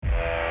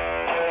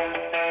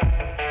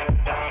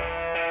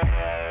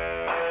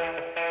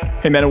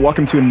Hey, man, and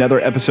welcome to another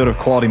episode of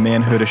Quality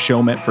Manhood, a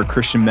show meant for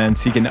Christian men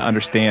seeking to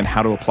understand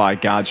how to apply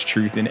God's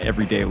truth in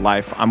everyday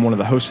life. I'm one of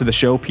the hosts of the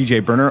show,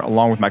 PJ Burner,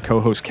 along with my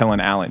co-host,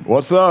 Kellen Allen.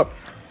 What's up?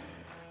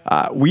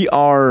 We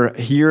are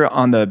here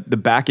on the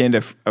back end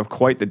of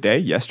quite the day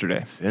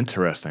yesterday. It's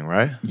interesting,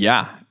 right?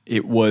 Yeah,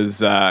 it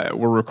was.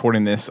 We're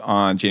recording this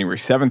on January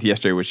 7th.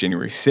 Yesterday was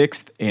January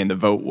 6th, and the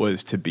vote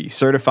was to be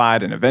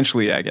certified, and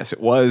eventually, I guess it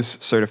was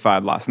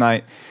certified last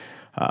night.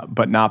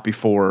 But not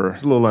before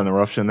There's a little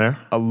interruption there.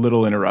 a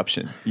little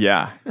interruption.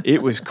 Yeah,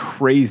 it was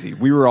crazy.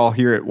 We were all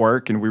here at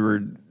work, and we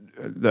were,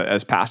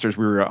 as pastors,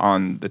 we were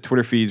on the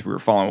Twitter feeds. We were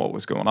following what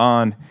was going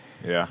on.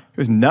 Yeah. It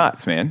was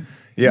nuts, man.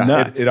 Yeah.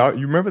 Nuts. You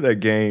remember that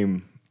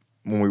game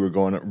when we were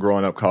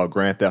growing up called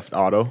Grand Theft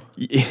Auto?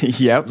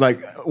 Yep.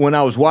 Like, when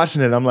I was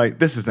watching it, I'm like,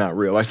 this is not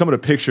real. Like, some of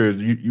the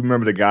pictures, you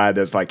remember the guy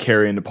that's, like,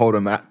 carrying the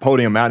podium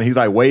out, and he's,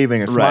 like,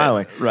 waving and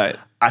smiling. Right.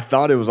 I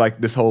thought it was,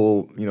 like, this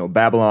whole,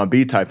 Babylon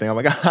Bee type thing. I'm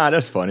like,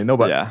 that's funny.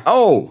 Nobody. Yeah.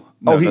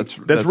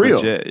 That's real.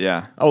 Legit,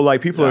 yeah. Oh,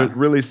 like, people are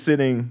really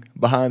sitting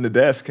behind the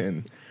desk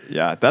and...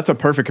 Yeah, that's a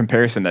perfect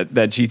comparison, that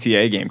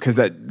GTA game, because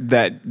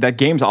that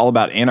game's all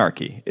about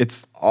anarchy.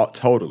 It's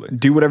totally.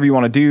 do whatever you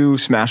want to do,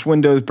 smash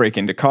windows, break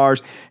into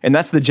cars, and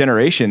that's the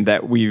generation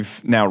that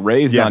we've now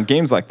raised on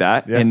games like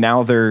that, and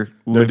now they're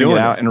living it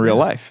out in real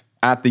life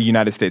at the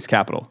United States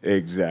Capitol.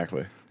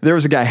 Exactly. There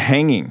was a guy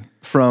hanging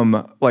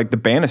from like the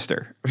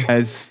banister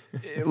as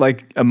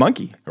like a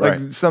monkey,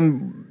 like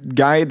some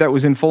guy that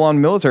was in full-on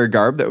military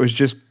garb that was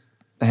just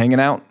hanging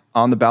out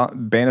on the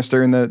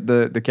banister in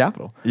the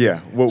Capitol.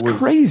 Yeah. What was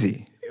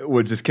crazy.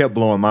 What just kept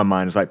blowing my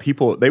mind is like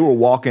people, they were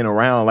walking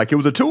around like it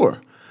was a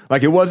tour.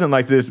 Like it wasn't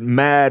like this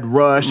mad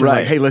rush and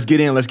like, hey, let's get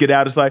in, let's get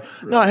out. It's like,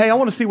 no, hey, I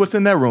want to see what's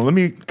in that room. Let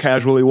me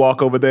casually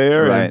walk over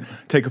there and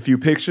take a few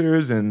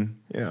pictures and,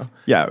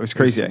 Yeah, it was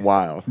crazy. It was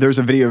wild. There was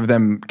a video of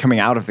them coming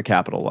out of the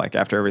Capitol, like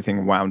after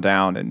everything wound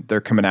down, and they're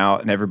coming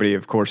out, and everybody,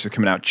 of course, is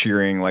coming out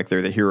cheering like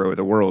they're the hero of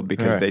the world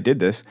because they did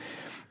this.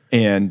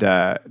 And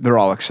they're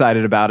all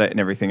excited about it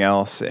and everything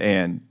else.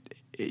 And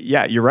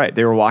yeah, you're right.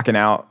 They were walking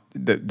out.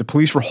 The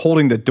police were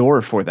holding the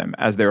door for them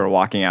as they were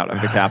walking out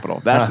of the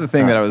Capitol. That's the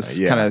thing that I was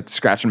kind of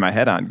scratching my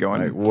head on,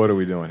 going, like, what are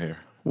we doing here?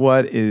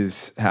 What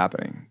is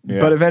happening?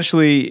 Yeah. But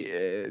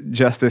eventually,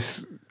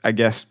 justice, I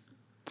guess,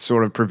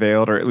 sort of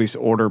prevailed, or at least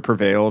order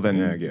prevailed,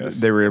 and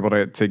they were able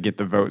to get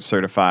the vote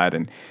certified.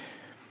 And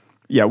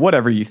yeah,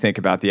 whatever you think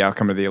about the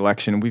outcome of the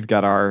election, we've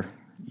got our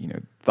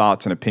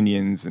thoughts and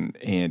opinions and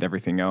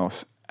everything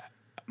else.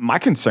 My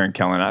concern,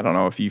 Kellen, I don't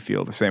know if you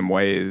feel the same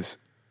way, is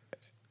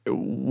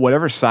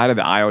whatever side of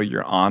the aisle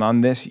you're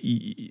on this,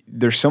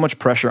 there's so much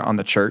pressure on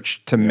the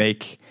church to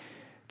make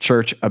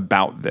church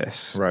about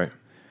this. Right.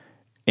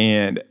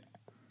 And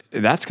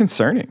that's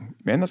concerning,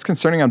 man. That's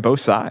concerning on both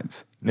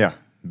sides. Yeah,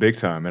 big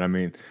time. And I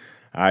mean,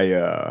 I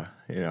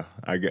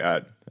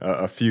got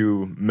a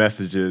few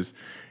messages.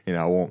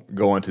 I won't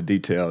go into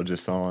detail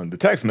just on the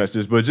text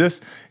messages, but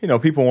just,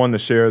 people wanting to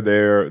share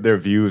their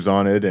views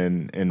on it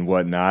and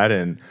whatnot.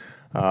 And,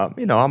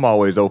 I'm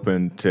always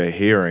open to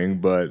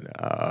hearing, but,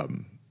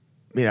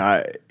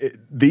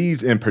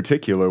 these in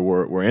particular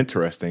were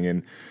interesting.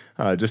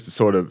 And just to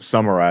sort of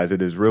summarize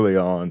it is really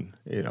on,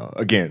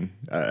 again,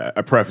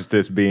 I preface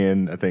this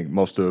being, I think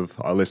most of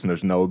our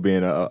listeners know,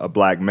 being a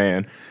black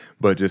man,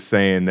 but just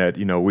saying that,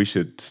 we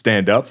should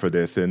stand up for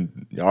this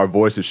and our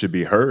voices should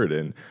be heard.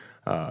 And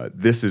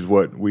this is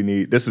what we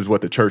need. This is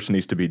what the church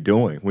needs to be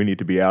doing. We need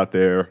to be out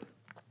there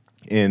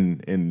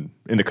in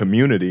the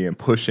community and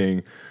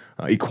pushing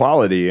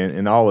equality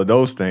and all of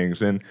those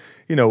things. And,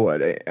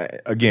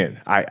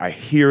 again, I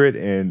hear it,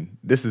 and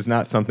this is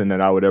not something that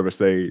I would ever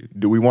say,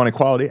 do we want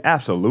equality?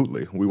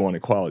 Absolutely, we want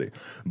equality.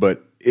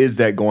 But is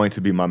that going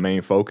to be my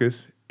main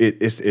focus?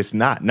 It's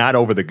not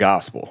over the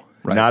gospel,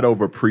 not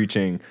over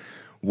preaching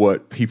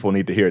what people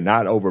need to hear,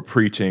 not over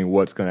preaching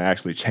what's going to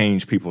actually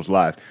change people's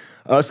lives.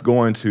 Us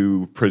going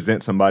to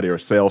present somebody or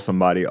sell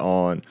somebody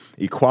on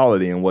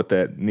equality and what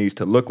that needs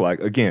to look like.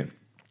 Again,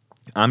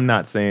 I'm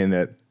not saying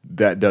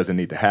that doesn't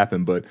need to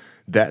happen, but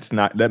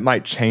that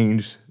might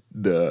change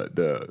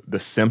the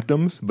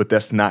symptoms, but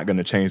that's not going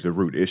to change the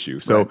root issue.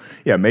 So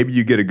yeah, maybe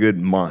you get a good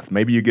month,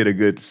 maybe you get a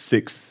good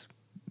 6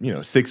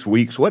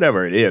 weeks,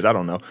 whatever it is, I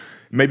don't know.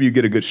 Maybe you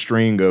get a good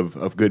string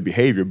of good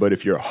behavior, but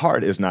if your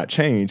heart is not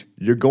changed,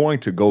 you're going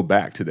to go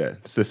back to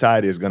that.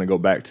 Society is going to go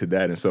back to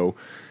that. And so,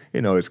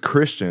 as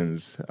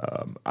Christians,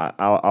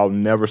 I'll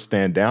never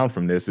stand down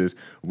from this. Is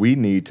we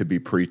need to be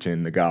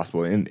preaching the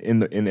gospel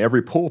in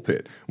every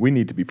pulpit. We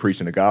need to be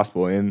preaching the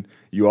gospel, and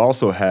you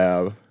also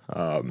have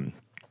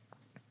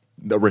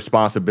the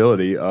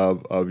responsibility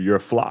of your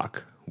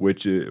flock,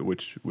 which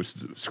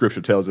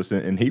Scripture tells us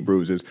in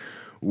Hebrews is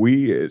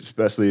we,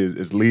 especially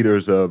as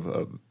leaders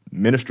of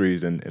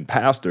ministries and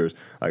pastors,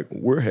 like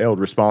we're held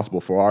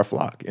responsible for our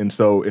flock. And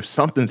so if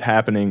something's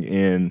happening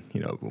in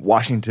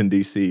Washington,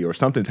 D.C. or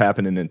something's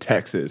happening in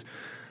Texas,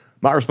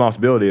 my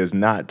responsibility is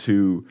not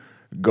to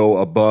go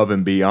above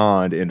and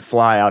beyond and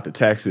fly out to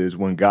Texas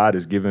when God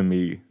has given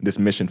me this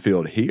mission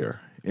field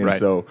here. And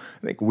so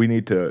I think we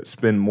need to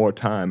spend more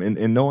time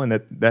in knowing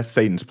that that's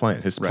Satan's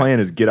plan. His plan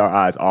is get our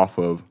eyes off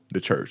of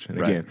the church.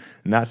 And again,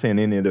 not saying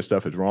any of this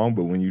stuff is wrong,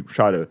 but when you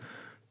try to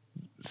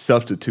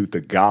substitute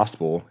the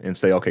gospel and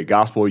say, okay,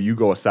 gospel, you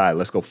go aside,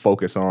 let's go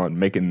focus on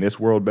making this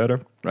world better.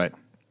 Right.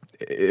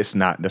 That's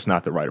not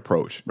the right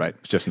approach. Right.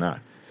 It's just not.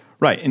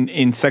 Right.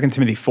 In 2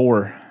 Timothy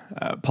 4,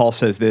 Paul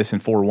says this in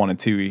 4:1 and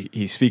 2.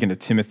 He's speaking to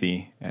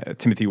Timothy.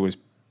 Timothy was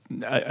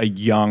a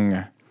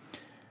young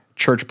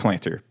church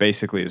planter,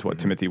 basically, is what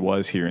Timothy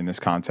was here in this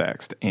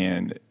context.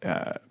 And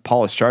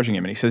Paul is charging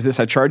him, and he says this,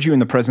 I charge you in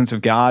the presence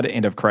of God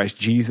and of Christ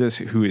Jesus,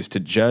 who is to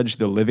judge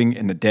the living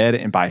and the dead,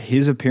 and by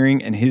his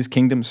appearing and his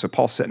kingdom. So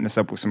Paul's setting this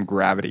up with some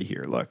gravity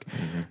here. Look,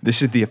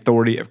 this is the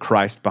authority of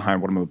Christ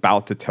behind what I'm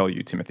about to tell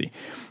you, Timothy.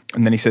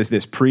 And then he says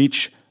this,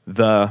 preach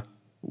the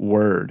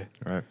word.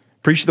 Right.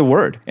 Preach the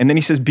word. And then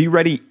he says, be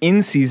ready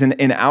in season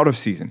and out of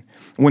season.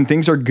 When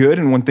things are good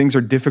and when things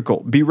are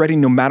difficult, be ready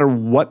no matter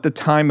what the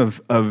time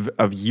of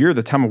year,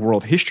 the time of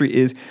world history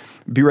is.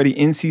 Be ready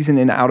in season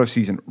and out of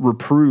season.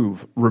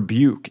 Reprove,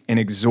 rebuke, and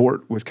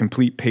exhort with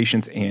complete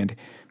patience and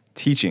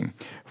teaching.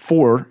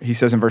 For, he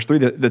says in verse 3,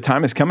 the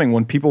time is coming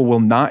when people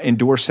will not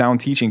endure sound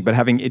teaching, but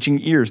having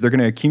itching ears, they're going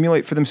to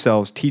accumulate for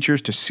themselves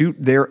teachers to suit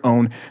their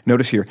own,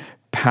 notice here,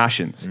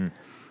 passions.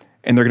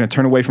 And they're going to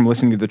turn away from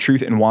listening to the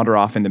truth and wander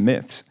off into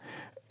myths.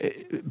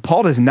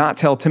 Paul does not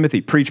tell Timothy,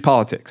 preach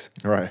politics.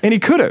 Right. And he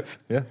could have.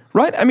 Yeah.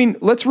 Right? I mean,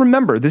 let's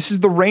remember, this is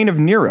the reign of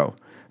Nero.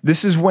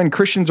 This is when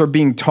Christians are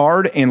being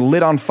tarred and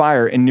lit on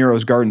fire in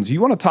Nero's gardens.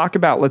 You want to talk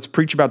about, let's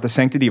preach about the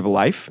sanctity of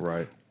life?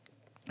 Right.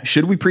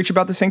 Should we preach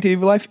about the sanctity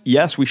of life?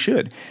 Yes, we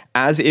should,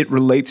 as it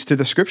relates to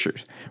the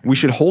scriptures. We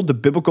should hold to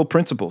biblical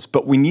principles,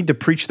 but we need to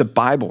preach the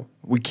Bible.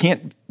 We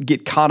can't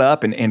get caught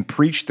up and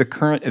preach the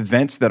current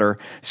events that are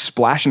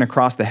splashing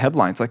across the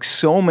headlines like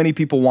so many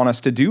people want us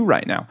to do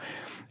right now.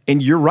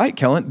 And you're right,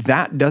 Kellen,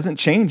 that doesn't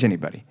change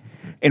anybody.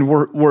 And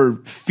we're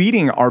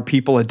feeding our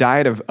people a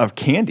diet of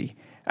candy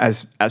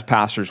as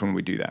pastors when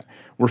we do that.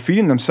 We're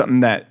feeding them something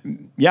that,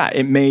 yeah,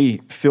 it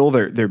may fill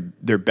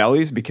their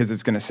bellies because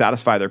it's going to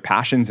satisfy their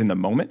passions in the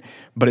moment,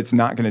 but it's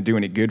not going to do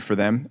any good for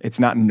them. It's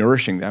not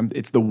nourishing them.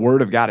 It's the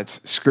word of God.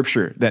 It's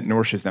scripture that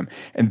nourishes them.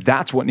 And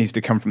that's what needs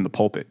to come from the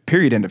pulpit,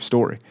 period, end of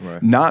story.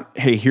 Right. Not,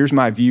 hey, here's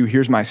my view,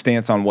 here's my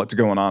stance on what's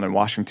going on in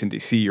Washington,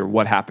 D.C. or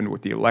what happened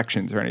with the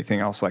elections or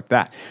anything else like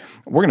that.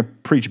 We're going to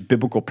preach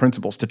biblical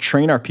principles to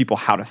train our people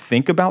how to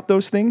think about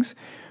those things.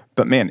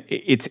 But man,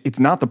 it's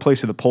not the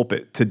place of the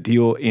pulpit to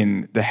deal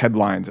in the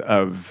headlines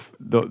of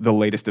the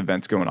latest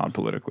events going on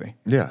politically.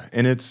 Yeah,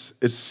 and it's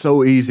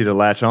so easy to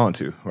latch on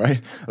to,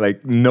 right?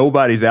 Like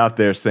nobody's out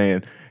there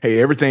saying,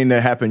 hey, everything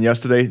that happened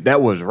yesterday,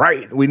 that was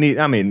right.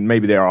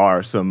 Maybe there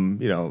are some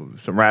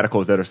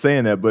radicals that are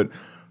saying that, but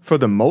for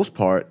the most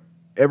part,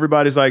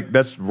 everybody's like,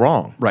 that's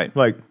wrong. Right.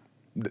 Like,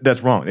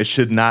 that's wrong. It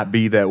should not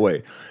be that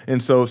way.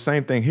 And so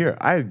same thing here.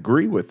 I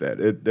agree with that.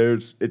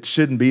 It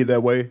shouldn't be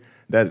that way.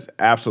 That is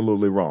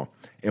absolutely wrong.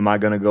 Am I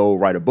going to go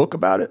write a book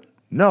about it?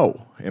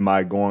 No. Am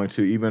I going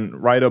to even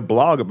write a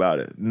blog about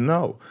it?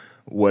 No.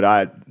 What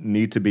I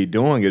need to be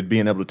doing is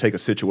being able to take a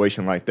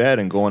situation like that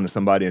and going to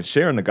somebody and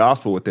sharing the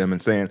gospel with them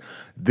and saying,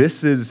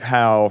 this is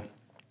how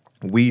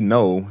we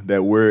know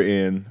that we're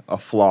in a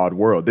flawed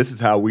world. This is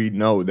how we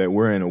know that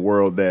we're in a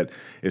world that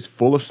is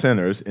full of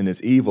sinners and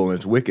it's evil and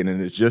it's wicked,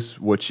 and it's just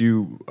what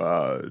you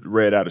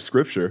read out of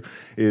Scripture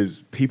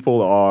is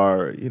people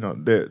are,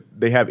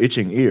 they have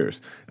itching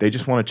ears. They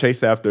just want to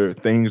chase after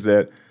things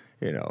that,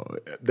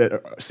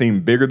 that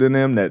seem bigger than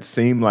them, that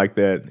seem like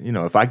that,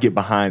 if I get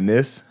behind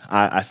this,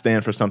 I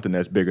stand for something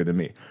that's bigger than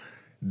me.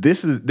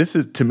 This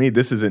is to me,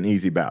 this is an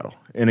easy battle.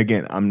 And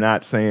again, I'm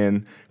not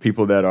saying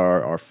people that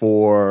are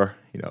for,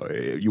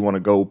 you want to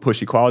go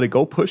push equality,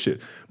 go push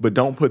it. But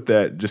don't put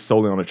that just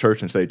solely on the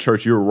church and say,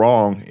 church, you're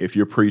wrong if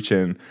you're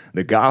preaching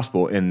the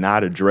gospel and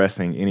not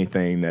addressing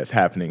anything that's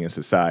happening in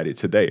society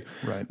today.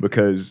 Right.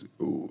 Because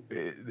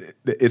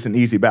it's an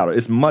easy battle.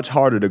 It's much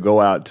harder to go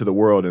out to the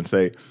world and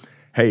say,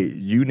 hey,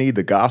 you need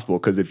the gospel,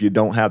 because if you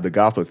don't have the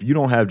gospel, if you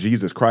don't have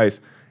Jesus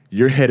Christ,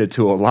 you're headed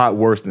to a lot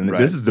worse than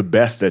this is the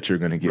best that you're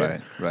going to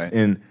get. Right.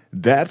 And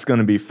that's going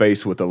to be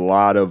faced with a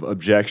lot of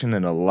objection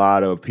and a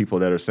lot of people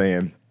that are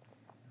saying,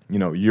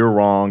 you're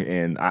wrong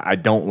and I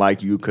don't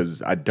like you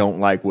because I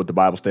don't like what the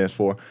Bible stands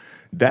for.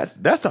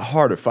 That's a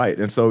harder fight.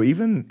 And so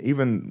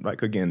even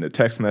like, again, the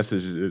text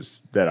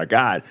messages that I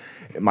got,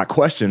 my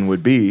question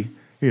would be,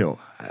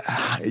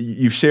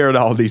 you've shared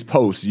all these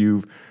posts,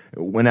 you've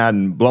went out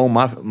and blown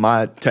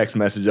my text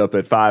message up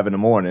at 5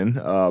 a.m.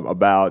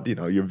 About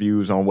your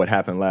views on what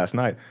happened last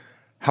night.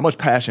 How much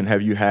passion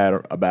have you had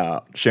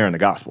about sharing the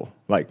gospel?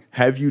 Like,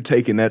 have you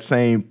taken that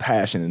same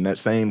passion and that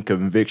same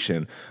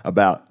conviction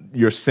about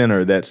your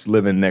sinner that's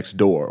living next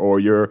door, or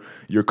your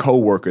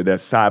coworker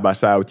that's side by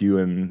side with you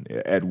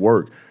at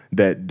work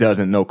that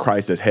doesn't know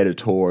Christ, that's headed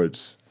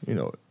towards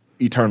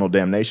eternal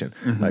damnation?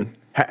 Mm-hmm. Like,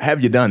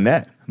 have you done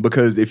that?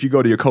 Because if you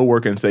go to your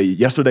coworker and say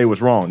yesterday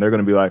was wrong, they're going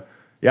to be like,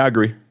 yeah, I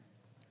agree.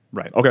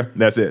 Right. Okay,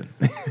 that's it.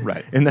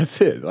 Right. And that's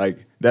it.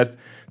 Like that's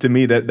to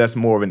me that's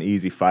more of an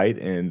easy fight.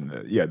 And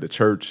the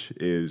church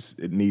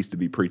it needs to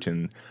be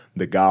preaching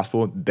the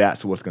gospel.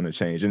 That's what's going to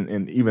change.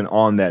 And even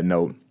on that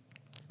note,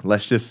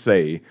 let's just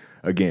say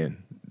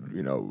again,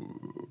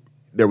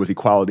 there was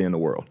equality in the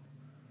world.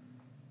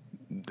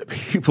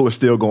 People are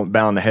still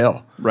bound to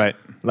hell. Right.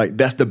 Like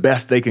that's the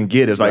best they can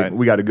get is like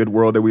we got a good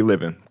world that we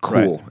live in.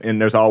 Cool. Right. And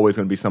there's always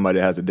going to be somebody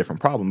that has a different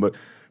problem, but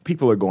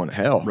people are going to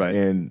hell. Right.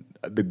 And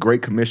the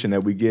great commission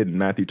that we get in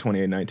Matthew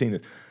 28:19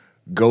 is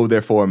go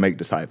therefore and make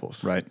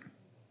disciples. Right.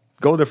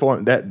 Go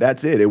therefore.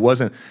 That's it. It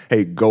wasn't,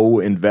 hey, go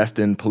invest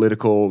in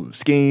political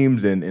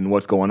schemes and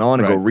what's going on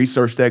and go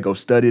research that, go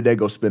study that,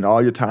 go spend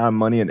all your time,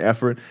 money, and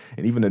effort,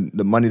 and even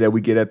the money that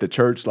we get at the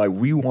church. Like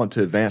we want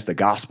to advance the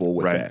gospel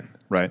with that.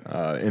 Right.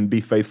 And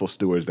be faithful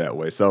stewards that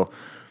way. So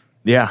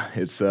yeah,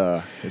 it's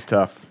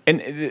tough. And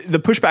the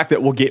pushback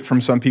that we'll get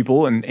from some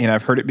people, and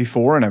I've heard it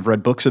before, and I've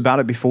read books about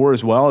it before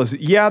as well, is,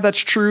 yeah, that's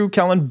true,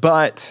 Kellen,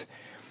 but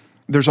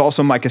there's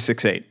also Micah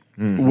 6:8,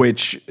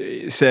 which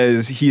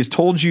says, he has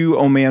told you,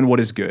 oh man, what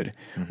is good?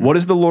 Mm-hmm. What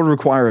does the Lord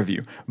require of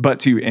you?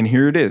 But and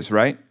here it is,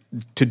 right?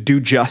 To do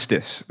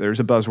justice,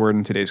 there's a buzzword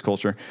in today's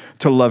culture,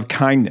 to love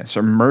kindness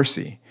or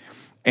mercy,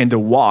 and to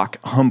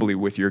walk humbly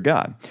with your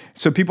God.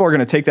 So people are going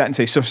to take that and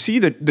say, so see,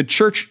 the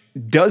church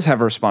does have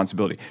a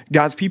responsibility.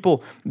 God's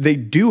people, they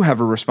do have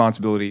a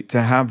responsibility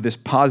to have this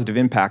positive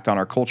impact on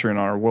our culture and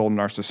on our world and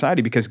our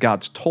society because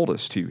God's told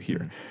us to here.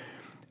 Mm-hmm.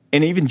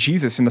 And even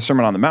Jesus in the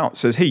Sermon on the Mount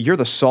says, hey, you're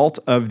the salt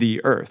of the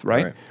earth,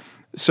 right?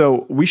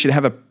 So we should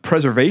have a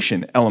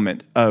preservation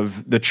element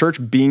of the church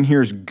being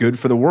here is good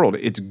for the world.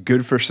 It's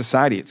good for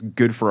society. It's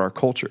good for our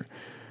culture.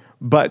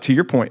 But to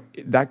your point,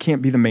 that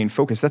can't be the main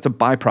focus. That's a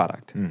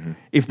byproduct. Mm-hmm.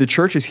 If the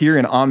church is here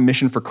and on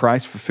mission for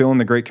Christ, fulfilling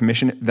the Great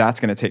Commission, that's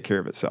going to take care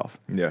of itself.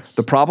 Yes.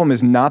 The problem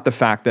is not the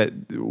fact that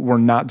we're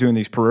not doing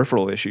these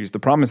peripheral issues. The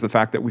problem is the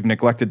fact that we've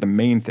neglected the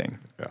main thing.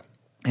 Yeah.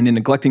 And in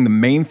neglecting the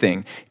main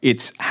thing,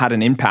 it's had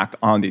an impact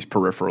on these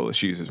peripheral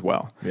issues as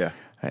well. Yeah.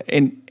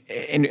 And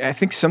I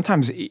think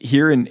sometimes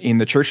here in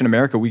the church in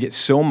America, we get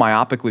so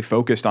myopically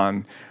focused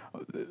on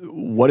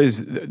what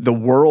is the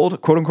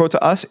world, quote unquote,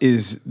 to us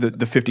is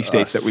the 50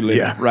 states that we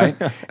live in, right?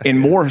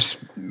 And more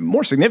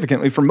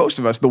significantly for most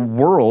of us, the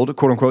world,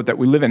 quote unquote, that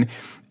we live in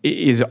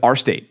is our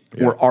state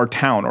or our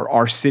town or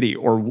our city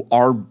or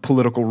our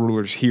political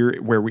rulers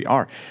here where we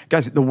are.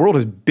 Guys, the world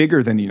is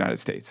bigger than the United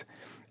States.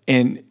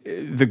 And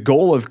the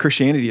goal of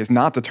Christianity is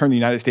not to turn the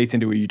United States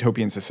into a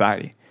utopian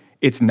society.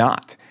 It's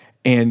not.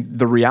 And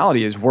the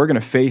reality is we're going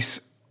to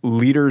face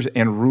leaders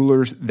and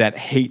rulers that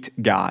hate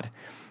God.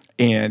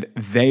 And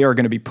they are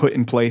going to be put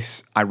in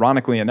place,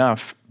 ironically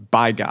enough,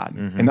 by God.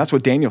 Mm-hmm. And that's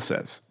what Daniel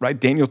says, right?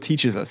 Daniel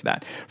teaches us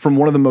that. From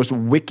one of the most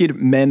wicked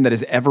men that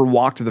has ever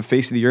walked the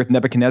face of the earth,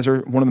 Nebuchadnezzar,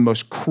 one of the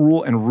most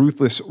cruel and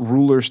ruthless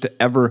rulers to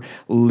ever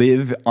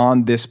live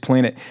on this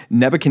planet,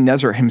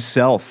 Nebuchadnezzar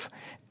himself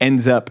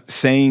ends up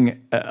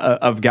saying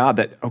of God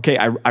that, okay,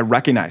 I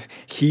recognize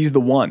he's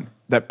the one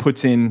that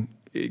puts in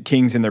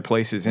kings in their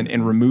places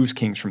and removes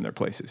kings from their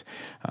places.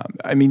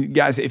 I mean,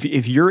 guys,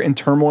 if you're in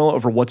turmoil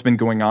over what's been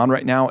going on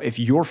right now, if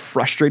you're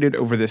frustrated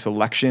over this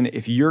election,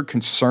 if you're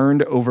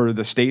concerned over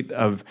the state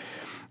of,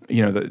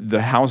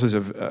 the houses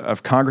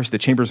of Congress, the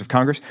chambers of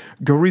Congress,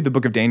 go read the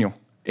book of Daniel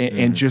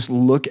and just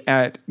look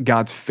at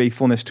God's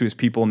faithfulness to his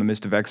people in the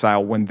midst of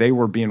exile when they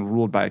were being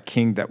ruled by a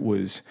king that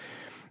was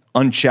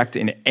unchecked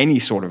in any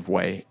sort of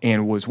way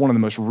and was one of the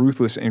most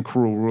ruthless and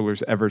cruel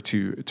rulers ever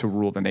to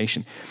rule the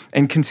nation.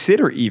 And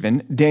consider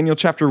even Daniel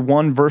chapter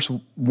 1, verse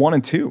 1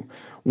 and 2.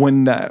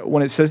 When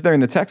it says there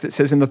in the text, it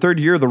says, in the 3rd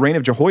year of the reign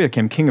of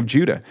Jehoiakim, king of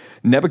Judah,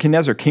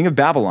 Nebuchadnezzar, king of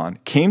Babylon,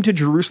 came to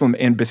Jerusalem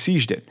and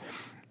besieged it.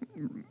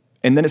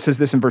 And then it says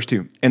this in verse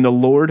 2, and the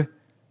Lord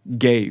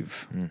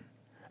gave.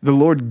 The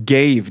Lord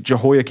gave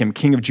Jehoiakim,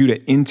 king of Judah,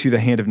 into the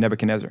hand of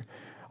Nebuchadnezzar,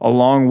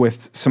 along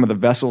with some of the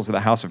vessels of the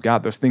house of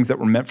God, those things that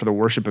were meant for the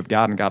worship of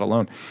God and God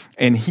alone.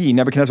 And he,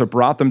 Nebuchadnezzar,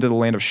 brought them to the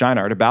land of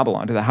Shinar, to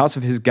Babylon, to the house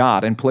of his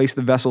God, and placed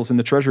the vessels in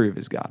the treasury of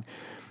his God.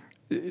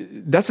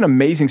 That's an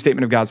amazing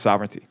statement of God's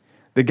sovereignty,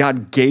 that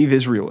God gave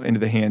Israel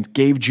into the hands,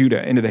 gave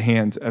Judah into the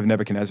hands of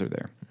Nebuchadnezzar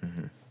there.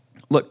 Mm-hmm.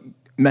 Look,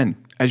 men,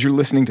 as you're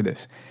listening to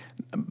this,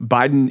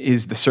 Biden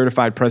is the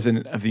certified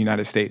president of the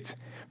United States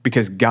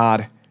because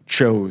God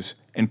chose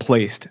and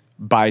placed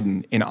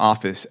Biden in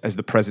office as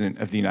the president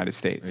of the United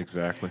States.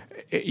 Exactly.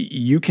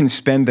 You can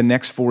spend the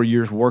next 4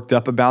 years worked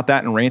up about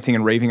that and ranting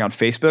and raving on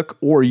Facebook,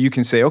 or you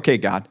can say, okay,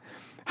 God,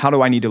 how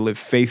do I need to live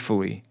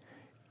faithfully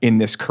in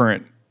this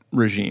current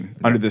regime,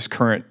 under this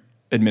current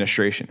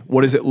administration?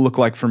 What does it look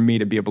like for me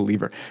to be a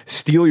believer?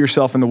 Steel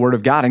yourself in the Word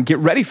of God and get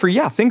ready for,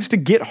 things to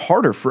get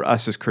harder for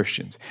us as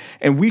Christians.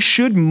 And we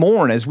should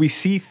mourn as we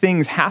see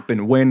things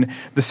happen when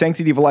the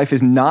sanctity of life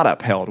is not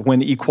upheld,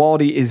 when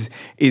equality is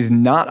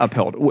not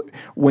upheld,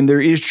 when there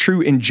is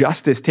true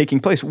injustice taking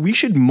place. We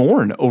should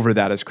mourn over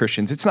that as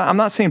Christians. I'm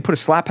not saying put a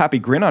slap-happy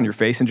grin on your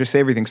face and just say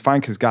everything's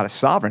fine because God is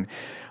sovereign.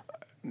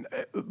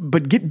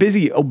 But get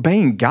busy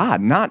obeying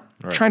God, not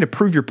trying to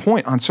prove your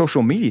point on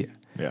social media.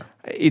 Yeah.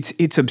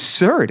 It's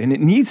absurd and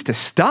it needs to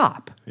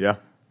stop. Yeah.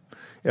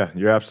 Yeah,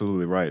 you're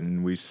absolutely right.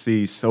 And we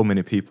see so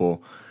many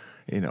people,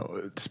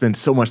 spend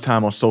so much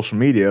time on social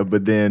media,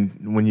 but then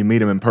when you meet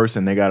them in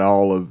person, they got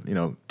all of,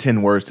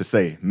 10 words to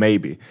say,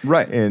 maybe.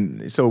 Right.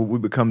 And so we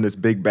become this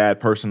big bad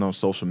person on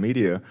social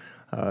media.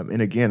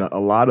 And again, a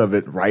lot of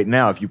it right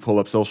now, if you pull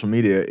up social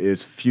media,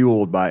 is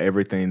fueled by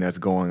everything that's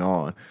going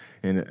on.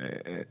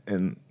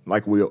 And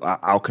like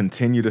I'll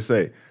continue to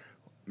say,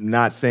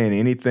 not saying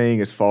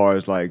anything as far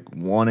as like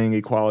wanting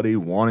equality,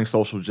 wanting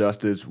social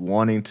justice,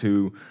 wanting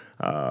to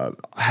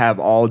have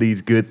all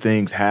these good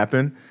things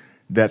happen.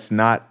 That's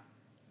not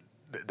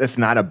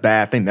a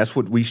bad thing. That's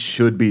what we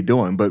should be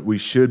doing. But we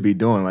should be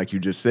doing, like you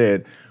just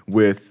said,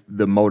 with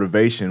the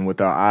motivation,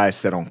 with our eyes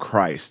set on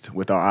Christ,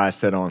 with our eyes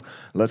set on,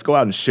 let's go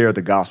out and share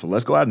the gospel.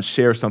 Let's go out and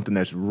share something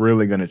that's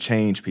really going to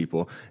change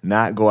people,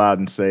 not go out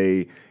and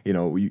say,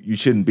 you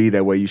shouldn't be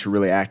that way. You should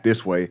really act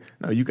this way.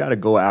 No, you got to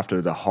go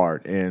after the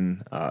heart.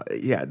 And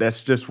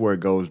that's just where it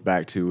goes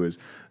back to is,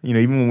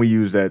 even when we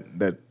use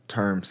that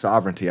term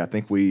sovereignty, I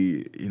think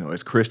we,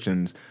 as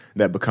Christians,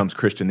 that becomes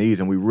Christianese,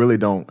 and we really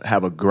don't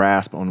have a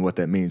grasp on what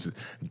that means.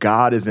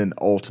 God is in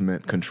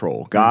ultimate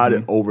control.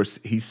 God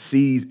He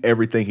sees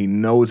everything. He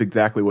knows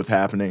exactly what's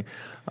happening.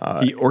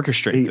 He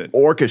orchestrates it. He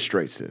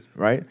orchestrates it,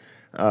 right?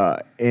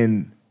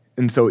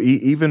 And so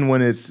even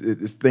when it's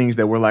things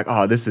that we're like,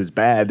 oh, this is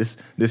bad,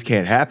 this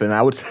can't happen,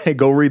 I would say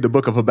go read the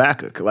book of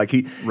Habakkuk. Like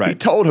he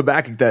told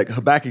Habakkuk that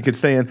Habakkuk is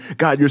saying,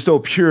 God, you're so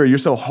pure, you're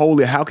so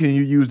holy. How can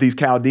you use these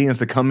Chaldeans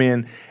to come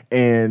in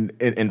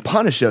and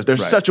punish us? They're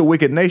such a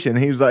wicked nation.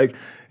 And he was like,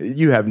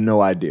 you have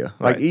no idea.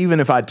 Like even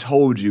if I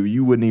told you,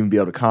 you wouldn't even be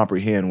able to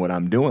comprehend what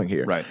I'm doing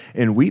here. Right.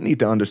 And we need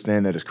to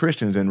understand that as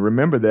Christians and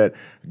remember that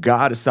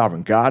God is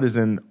sovereign. God is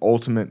in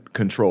ultimate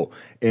control.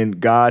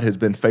 And God has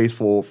been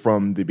faithful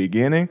from the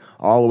beginning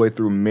all the way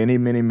through many,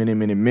 many, many,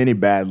 many, many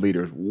bad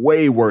leaders,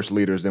 way worse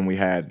leaders than we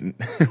had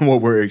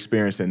what we're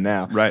experiencing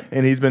now. Right.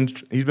 And he's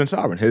been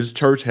sovereign. His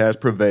church has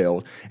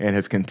prevailed and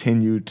has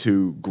continued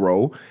to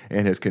grow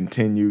and has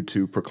continued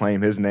to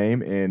proclaim his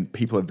name, and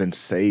people have been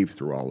saved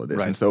through all of this.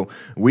 Right. And so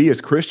we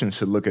as Christians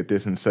should look at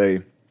this and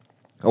say,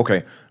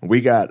 okay,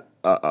 we got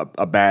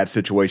a bad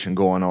situation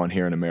going on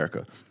here in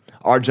America.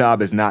 Our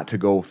job is not to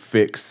go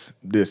fix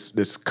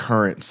this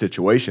current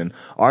situation.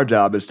 Our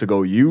job is to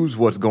go use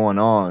what's going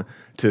on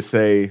to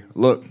say,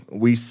 look,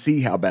 we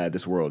see how bad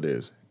this world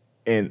is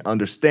and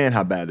understand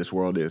how bad this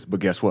world is. But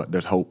guess what?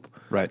 There's hope.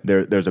 Right.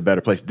 There's a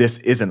better place. This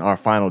isn't our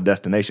final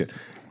destination.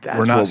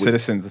 We're not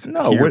citizens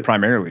here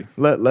primarily.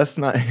 Let's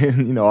not,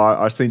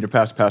 our senior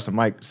pastor, Pastor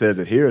Mike, says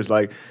it here. It's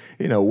like,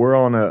 we're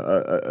on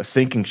a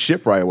sinking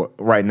ship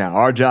right now.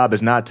 Our job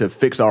is not to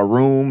fix our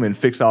room and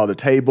fix all the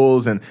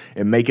tables and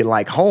make it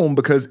like home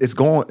because it's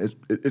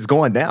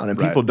going down. And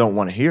people don't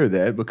want to hear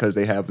that because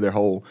they have their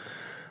whole,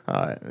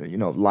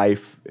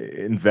 life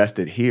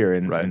invested here.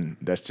 And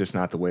that's just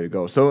not the way to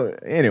go. So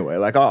anyway,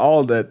 like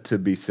all that to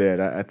be said,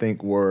 I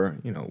think where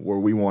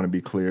we want to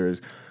be clear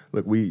is,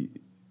 look, we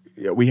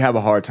have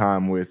a hard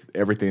time with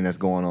everything that's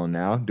going on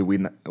now.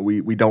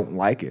 We don't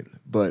like it,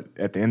 but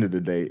at the end of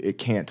the day, it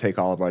can't take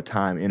all of our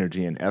time,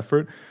 energy, and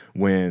effort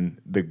when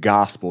the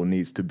gospel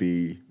needs to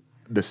be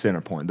the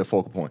center point, the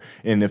focal point.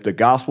 And if the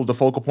gospel's the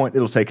focal point,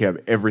 it'll take care of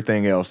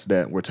everything else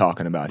that we're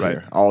talking about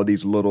here. All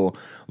these little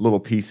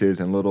pieces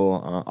and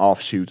little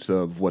offshoots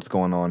of what's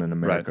going on in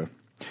America.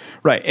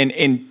 Right.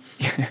 And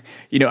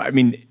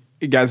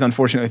guys,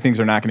 unfortunately, things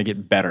are not going to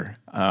get better.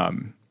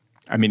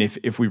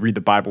 If we read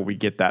the Bible, we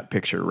get that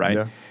picture,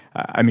 right?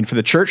 Yeah. For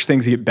the church,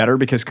 things get better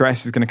because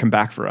Christ is going to come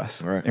back for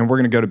us, and we're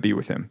going to go to be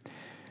with him.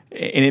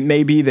 And it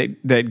may be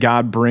that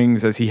God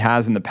brings, as he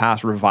has in the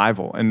past,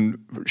 revival. And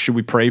should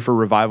we pray for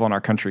revival in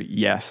our country?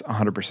 Yes,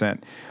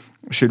 100%.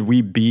 Should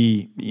we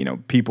be,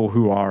 people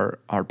who are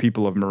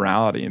people of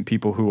morality and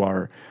people who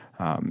are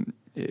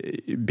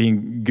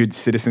being good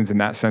citizens in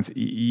that sense?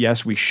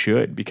 Yes, we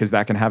should, because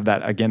that can have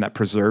that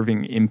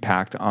preserving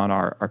impact on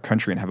our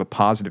country and have a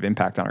positive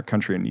impact on our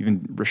country and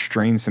even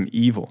restrain some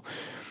evil.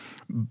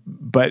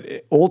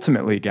 But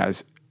ultimately,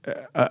 guys,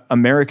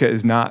 America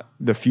is not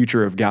the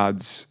future of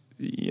God's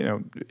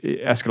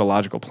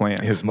eschatological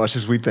plans. As much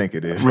as we think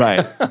it is.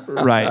 Right.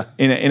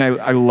 And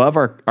I love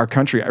our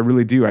country. I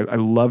really do. I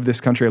love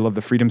this country. I love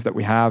the freedoms that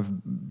we have.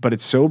 But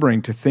it's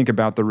sobering to think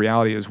about the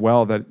reality as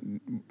well that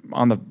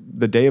on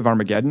the day of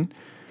Armageddon,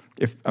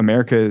 if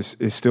America is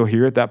still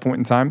here at that point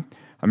in time,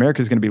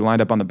 America is going to be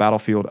lined up on the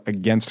battlefield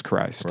against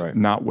Christ,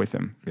 not with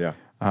him. Yeah.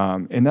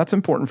 And that's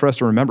important for us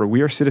to remember.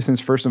 We are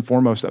citizens first and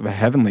foremost of a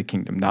heavenly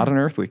kingdom, not an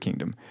earthly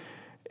kingdom.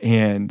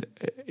 And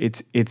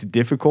it's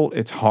difficult.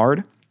 It's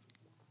hard.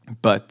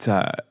 But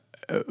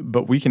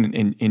we can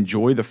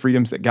enjoy the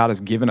freedoms that God has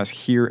given us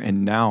here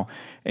and now,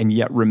 and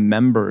yet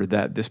remember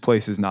that this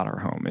place is not our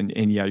home.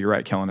 And yeah, you're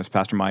right, Kellen, as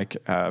Pastor Mike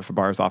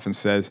Fabarez often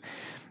says,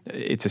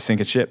 it's a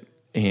sinking ship.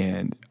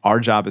 And our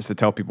job is to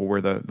tell people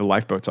where the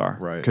lifeboats are,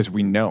 because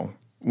we know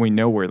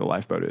where the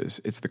lifeboat is.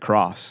 It's the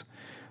cross.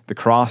 The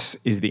cross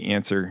is the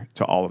answer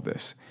to all of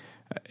this.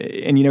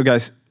 And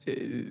guys,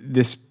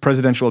 this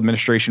presidential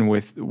administration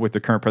with the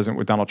current president,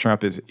 with Donald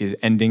Trump, is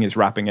ending, is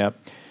wrapping up.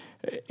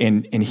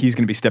 and he's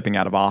going to be stepping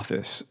out of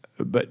office,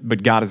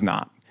 but God is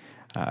not.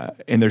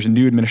 And there's a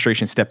new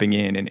administration stepping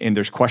in, and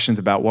there's questions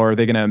about, well, are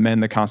they going to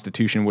amend the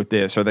Constitution with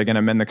this? Are they going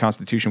to amend the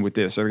Constitution with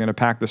this? Are they going to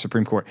pack the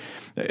Supreme Court?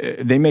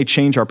 They may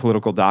change our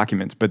political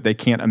documents, but they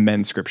can't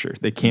amend Scripture.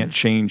 They can't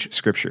change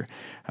Scripture.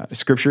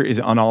 Scripture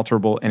is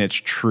unalterable, and it's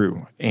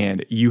true.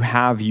 And you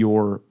have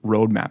your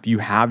roadmap. You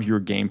have your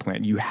game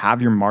plan. You have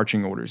your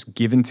marching orders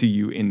given to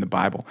you in the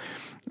Bible.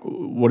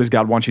 What does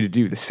God want you to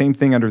do? The same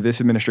thing under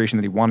this administration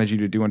that he wanted you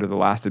to do under the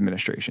last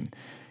administration.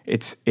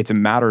 It's a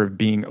matter of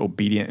being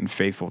obedient and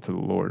faithful to the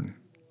Lord.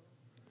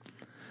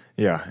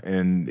 Yeah,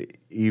 and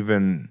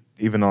even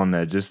on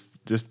that,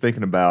 just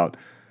thinking about,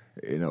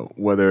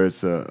 whether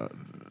it's a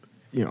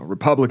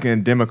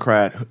Republican,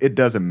 Democrat, it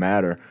doesn't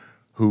matter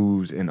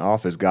who's in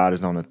office. God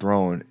is on the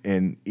throne,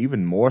 and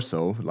even more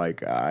so,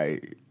 like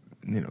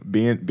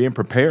being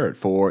prepared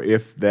for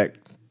if that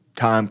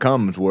time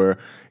comes where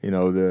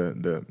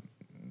the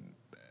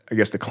I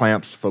guess the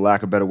clamps, for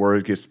lack of better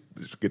words,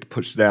 get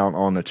pushed down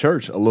on the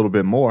church a little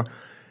bit more.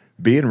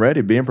 Being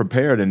ready, being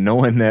prepared, and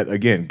knowing that,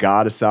 again,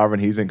 God is sovereign,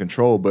 he's in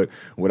control. But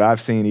what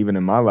I've seen even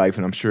in my life,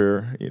 and I'm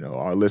sure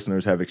our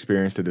listeners have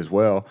experienced it as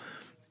well,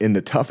 in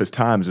the toughest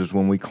times is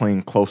when we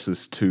cling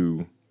closest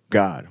to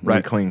God, when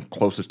we cling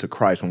closest to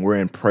Christ, when we're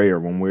in prayer,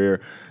 when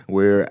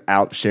we're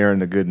out sharing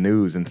the good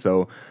news. And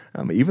so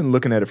even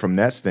looking at it from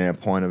that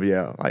standpoint of,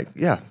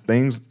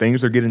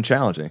 things are getting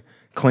challenging.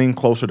 Cling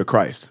closer to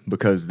Christ,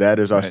 because that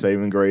is our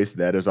saving grace,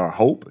 that is our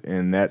hope,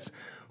 and that's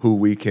who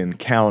we can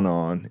count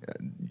on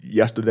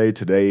yesterday,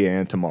 today,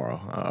 and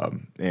tomorrow.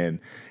 And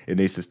it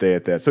needs to stay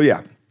at that. So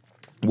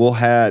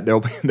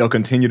there'll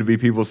continue to be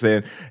people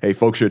saying, hey,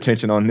 focus your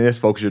attention on this,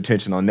 focus your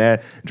attention on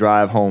that,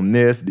 drive home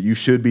this, you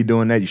should be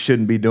doing that, you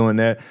shouldn't be doing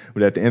that.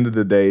 But at the end of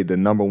the day, the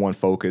number one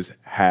focus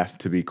has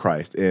to be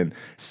Christ. And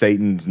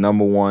Satan's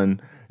number one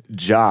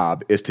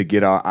job is to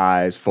get our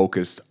eyes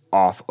focused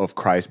off of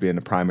Christ being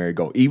the primary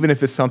goal. Even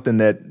if it's something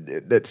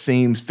that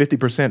seems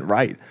 50%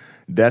 right,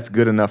 that's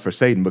good enough for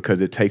Satan, because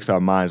it takes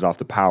our minds off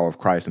the power of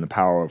Christ, and the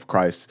power of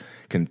Christ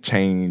can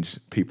change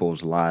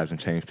people's lives and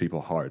change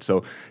people's hearts.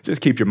 So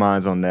just keep your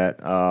minds on that,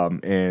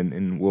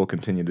 and we'll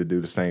continue to do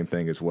the same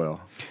thing as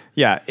well.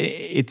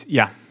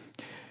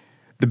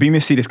 The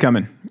Bema seat is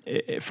coming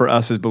for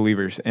us as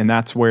believers, and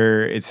that's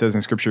where it says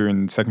in Scripture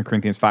in 2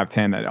 Corinthians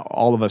 5:10 that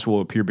all of us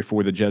will appear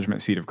before the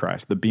judgment seat of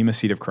Christ, the Bema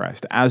seat of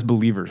Christ. As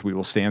believers, we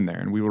will stand there,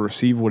 and we will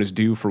receive what is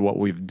due for what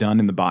we've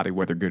done in the body,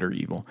 whether good or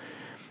evil.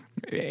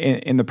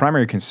 And the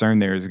primary concern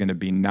there is going to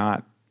be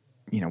not,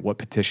 what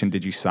petition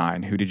did you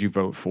sign? Who did you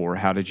vote for?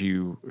 How did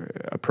you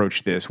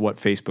approach this? What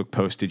Facebook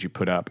post did you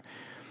put up?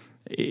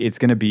 It's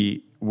going to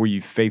be, were you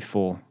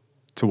faithful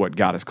to what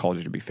God has called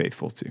you to be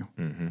faithful to?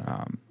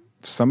 Mm-hmm.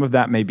 Some of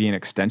that may be an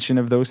extension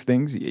of those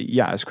things.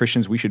 Yeah, as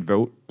Christians, we should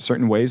vote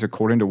certain ways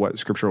according to what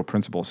scriptural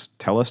principles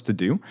tell us to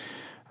do.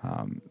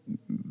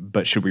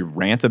 But should we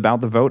rant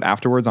about the vote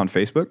afterwards on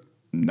Facebook?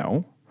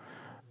 No.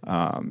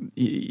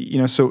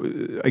 So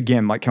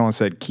again, like Kellen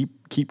said,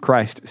 keep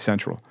Christ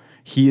central.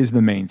 He is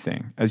the main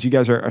thing. As you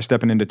guys are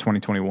stepping into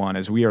 2021,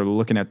 as we are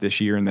looking at this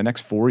year and the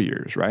next 4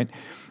 years, right?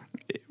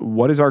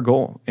 What is our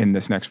goal in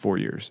this next 4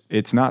 years?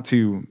 It's not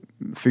to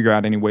figure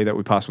out any way that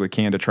we possibly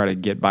can to try to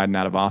get Biden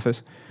out of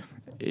office.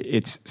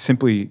 It's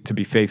simply to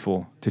be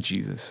faithful to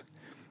Jesus.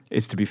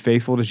 It's to be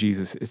faithful to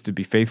Jesus. It's to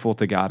be faithful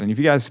to God. And if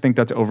you guys think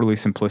that's overly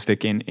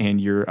simplistic and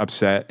you're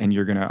upset and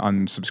you're going to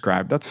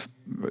unsubscribe,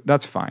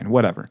 that's fine,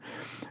 whatever.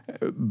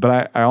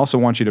 But I also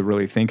want you to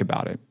really think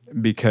about it,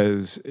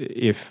 because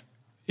if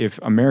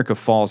America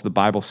falls, the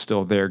Bible's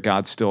still there,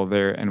 God's still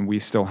there, and we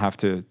still have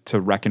to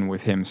reckon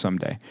with him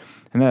someday.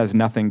 And that has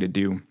nothing to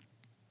do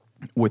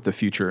with the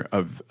future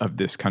of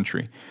this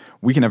country.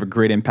 We can have a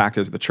great impact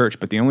as the church,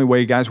 but the only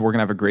way, guys, we're going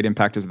to have a great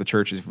impact as the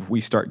church is if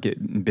we start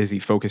getting busy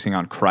focusing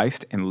on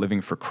Christ and living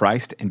for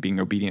Christ and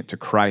being obedient to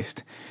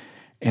Christ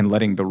and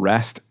letting the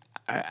rest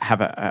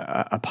have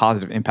a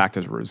positive impact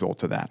as a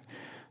result of that.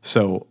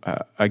 So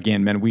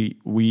again, man,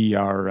 we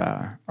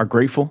are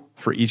grateful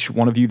for each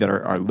one of you that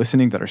are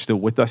listening, that are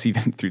still with us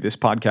even through this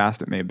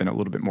podcast. It may have been a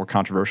little bit more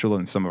controversial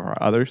than some of our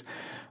others.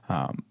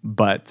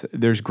 But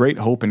there's great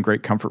hope and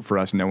great comfort for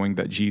us knowing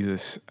that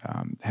Jesus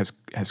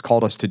has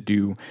called us to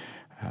do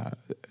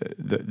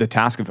the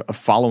task of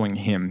following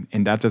him,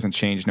 and that doesn't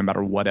change no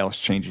matter what else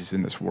changes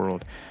in this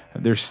world.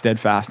 There's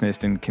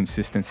steadfastness and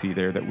consistency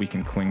there that we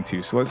can cling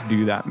to. So let's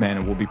do that, man,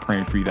 and we'll be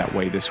praying for you that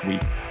way this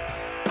week.